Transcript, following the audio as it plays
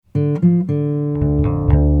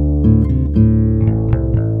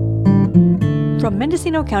From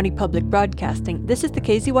Mendocino County Public Broadcasting, this is the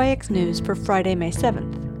KZYX News for Friday, May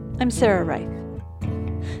 7th. I'm Sarah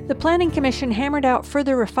Reith. The Planning Commission hammered out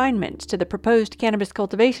further refinements to the proposed cannabis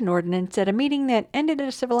cultivation ordinance at a meeting that ended at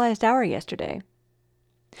a civilized hour yesterday.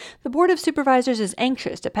 The Board of Supervisors is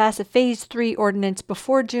anxious to pass a Phase 3 ordinance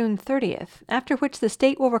before June 30th, after which the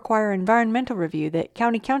state will require environmental review that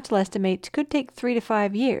County Council estimates could take 3 to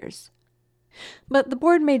 5 years. But the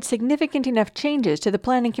board made significant enough changes to the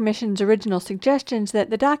Planning Commission's original suggestions that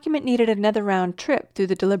the document needed another round trip through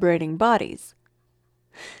the deliberating bodies.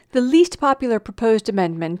 The least popular proposed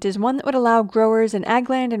amendment is one that would allow growers in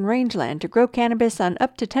agland and rangeland to grow cannabis on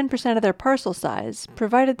up to 10% of their parcel size,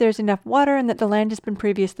 provided there's enough water and that the land has been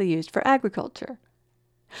previously used for agriculture.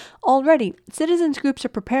 Already, citizens groups are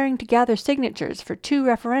preparing to gather signatures for 2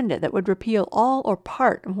 referenda that would repeal all or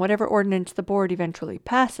part of whatever ordinance the board eventually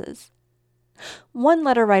passes. One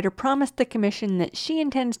letter writer promised the commission that she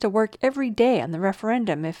intends to work every day on the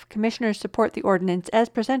referendum if commissioners support the ordinance as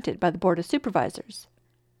presented by the Board of Supervisors.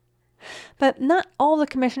 But not all the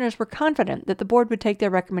commissioners were confident that the board would take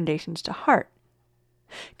their recommendations to heart.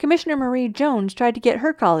 Commissioner Marie Jones tried to get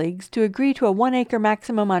her colleagues to agree to a 1-acre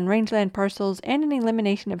maximum on rangeland parcels and an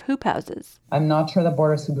elimination of hoop houses. I'm not sure the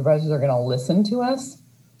Board of Supervisors are going to listen to us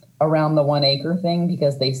around the 1-acre thing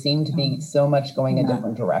because they seem to be so much going a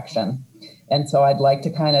different direction. And so I'd like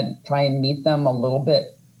to kind of try and meet them a little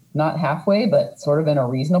bit, not halfway, but sort of in a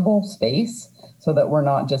reasonable space so that we're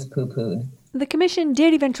not just poo-pooed. The commission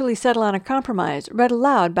did eventually settle on a compromise read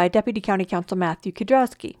aloud by Deputy County Counsel Matthew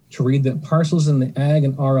Kudrowski. To read that parcels in the Ag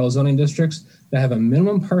and RL zoning districts that have a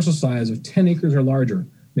minimum parcel size of 10 acres or larger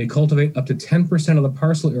may cultivate up to 10% of the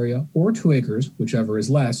parcel area or 2 acres, whichever is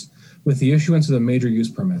less, with the issuance of a major use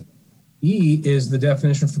permit. E is the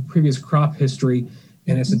definition for previous crop history,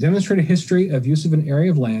 and it's a demonstrated history of use of an area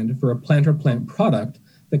of land for a plant or plant product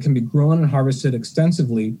that can be grown and harvested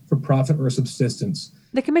extensively for profit or subsistence.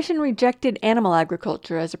 The Commission rejected animal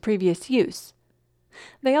agriculture as a previous use.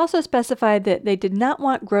 They also specified that they did not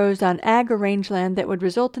want grows on ag or rangeland that would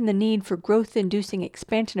result in the need for growth-inducing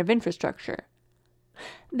expansion of infrastructure.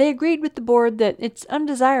 They agreed with the board that it's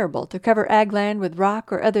undesirable to cover ag land with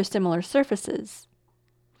rock or other similar surfaces.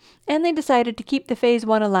 And they decided to keep the Phase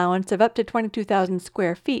 1 allowance of up to 22,000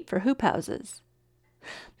 square feet for hoop houses.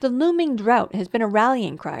 The looming drought has been a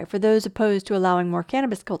rallying cry for those opposed to allowing more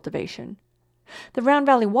cannabis cultivation. The Round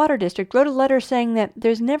Valley Water District wrote a letter saying that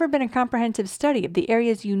there's never been a comprehensive study of the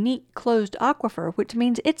area's unique closed aquifer, which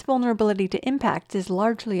means its vulnerability to impacts is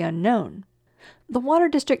largely unknown. The Water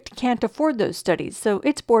District can't afford those studies, so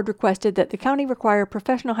its board requested that the county require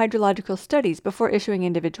professional hydrological studies before issuing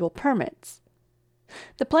individual permits.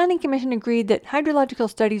 The Planning Commission agreed that hydrological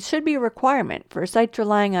studies should be a requirement for sites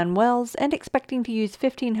relying on wells and expecting to use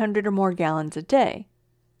 1,500 or more gallons a day.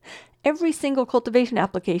 Every single cultivation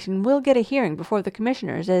application will get a hearing before the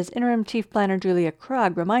commissioners, as Interim Chief Planner Julia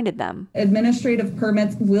Krug reminded them. Administrative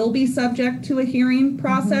permits will be subject to a hearing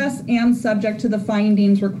process and subject to the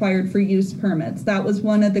findings required for use permits. That was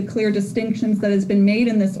one of the clear distinctions that has been made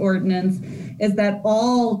in this ordinance, is that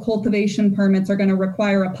all cultivation permits are going to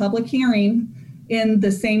require a public hearing in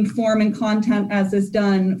the same form and content as is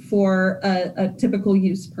done for a typical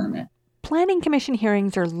use permit. Planning Commission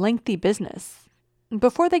hearings are lengthy business.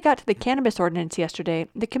 Before they got to the cannabis ordinance yesterday,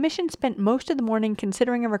 the Commission spent most of the morning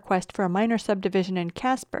considering a request for a minor subdivision in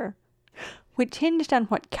Casper, which hinged on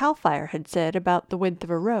what CAL FIRE had said about the width of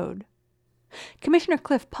a road. Commissioner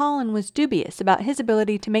Cliff Pollen was dubious about his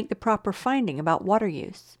ability to make the proper finding about water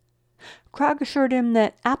use. Krog assured him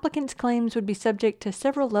that applicants' claims would be subject to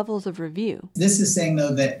several levels of review. This is saying,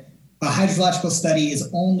 though, that a hydrological study is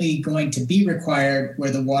only going to be required where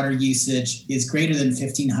the water usage is greater than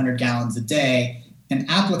 1,500 gallons a day, and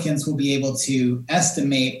applicants will be able to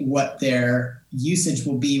estimate what their usage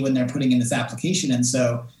will be when they're putting in this application. And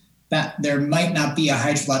so that there might not be a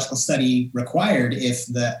hydrological study required if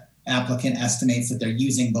the applicant estimates that they're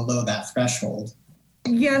using below that threshold.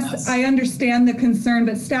 Yes, I understand the concern,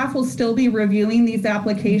 but staff will still be reviewing these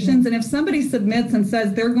applications. And if somebody submits and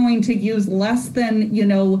says they're going to use less than,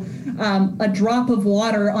 a drop of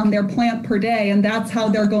water on their plant per day, and that's how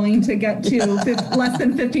they're going to get to less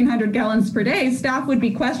than 1,500 gallons per day, staff would be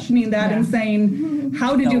questioning that and saying,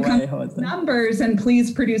 how did you come up with numbers? And please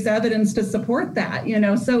produce evidence to support that,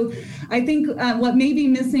 So I think what may be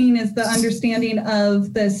missing is the understanding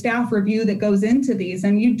of the staff review that goes into these.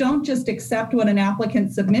 And you don't just accept what an applicant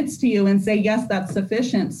submits to you and say, yes, that's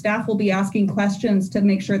sufficient. Staff will be asking questions to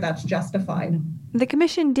make sure that's justified. The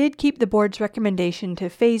Commission did keep the board's recommendation to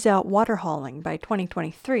phase out water hauling by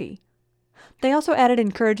 2023. They also added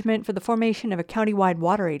encouragement for the formation of a county-wide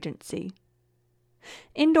water agency.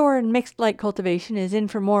 Indoor and mixed light cultivation is in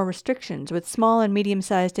for more restrictions, with small and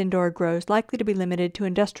medium-sized indoor grows likely to be limited to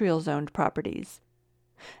industrial-zoned properties.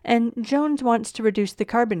 And Jones wants to reduce the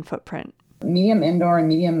carbon footprint. Medium indoor and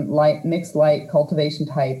medium light mixed light cultivation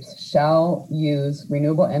types shall use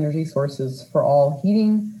renewable energy sources for all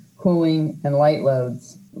heating, cooling, and light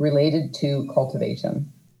loads related to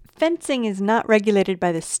cultivation. Fencing is not regulated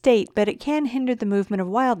by the state, but it can hinder the movement of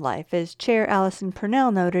wildlife, as Chair Allison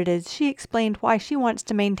Purnell noted as she explained why she wants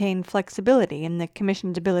to maintain flexibility in the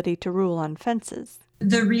Commission's ability to rule on fences.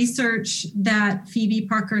 The research that Phoebe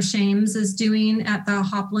Parker-Shames is doing at the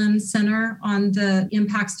Hopland Center on the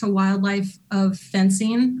impacts to wildlife of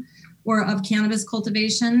fencing or of cannabis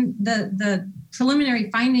cultivation, the preliminary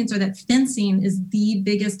findings are that fencing is the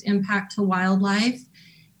biggest impact to wildlife.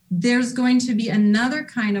 There's going to be another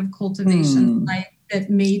kind of cultivation that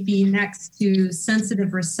may be next to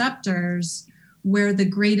sensitive receptors where the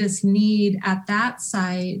greatest need at that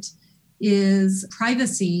site is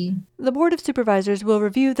privacy. The Board of Supervisors will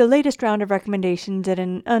review the latest round of recommendations at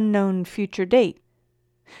an unknown future date.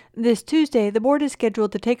 This Tuesday, the board is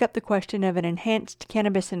scheduled to take up the question of an enhanced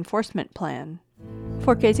cannabis enforcement plan.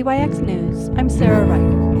 For KZYX News, I'm Sarah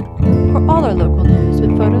Wright. For all our local news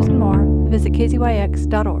with photos and more, visit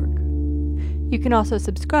kzyx.org. You can also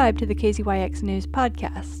subscribe to the KZYX News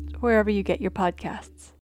podcast, wherever you get your podcasts.